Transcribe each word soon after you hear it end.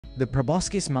The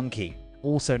proboscis monkey,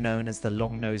 also known as the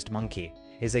long-nosed monkey,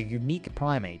 is a unique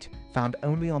primate found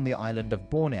only on the island of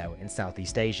Borneo in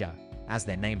Southeast Asia. As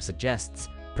their name suggests,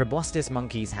 proboscis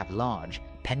monkeys have large,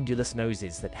 pendulous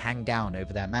noses that hang down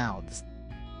over their mouths.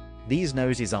 These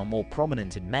noses are more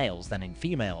prominent in males than in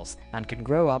females and can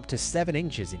grow up to 7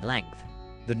 inches in length.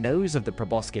 The nose of the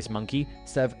proboscis monkey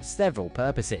serves several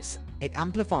purposes. It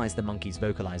amplifies the monkey's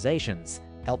vocalizations,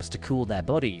 helps to cool their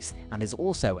bodies, and is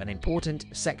also an important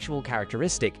sexual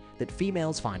characteristic that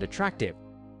females find attractive.